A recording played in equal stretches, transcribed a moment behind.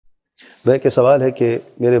भाई के सवाल है कि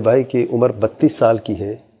मेरे भाई की उम्र 32 साल की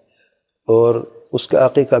है और उसका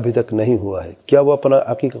अकीक़ा अभी तक नहीं हुआ है, क्या वो अपना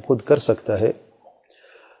अकीक़ा खुद कर सकता है?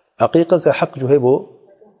 अकीक़ा का हक़ जो है वो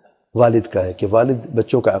वालिद का है कि वालिद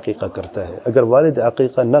बच्चों का अकीक़ा करता है। अगर वालिद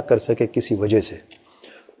अकीक़ा ना कर सके किसी वजह से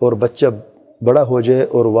और बच्चा बड़ा हो जाए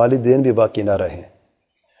और वालिदैन भी बाकी ना रहें,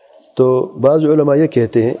 तो बाज़ उलमा ये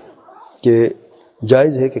कहते हैं कि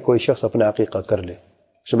जायज़ है कि कोई शख्स अपना अकीक़ा कर ले।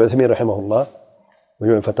 शेख उथैमीन रहमहुल्लाह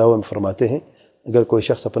मजमू फतावा में फरमाते हैं, अगर कोई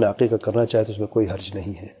शख्स अपना अकीक़ा करना चाहे तो उसमें कोई हर्ज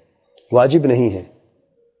नहीं है, वाजिब नहीं है,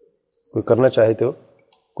 कोई करना चाहे तो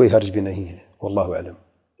कोई हर्ज भी नहीं है। वल्लाहु अअलम।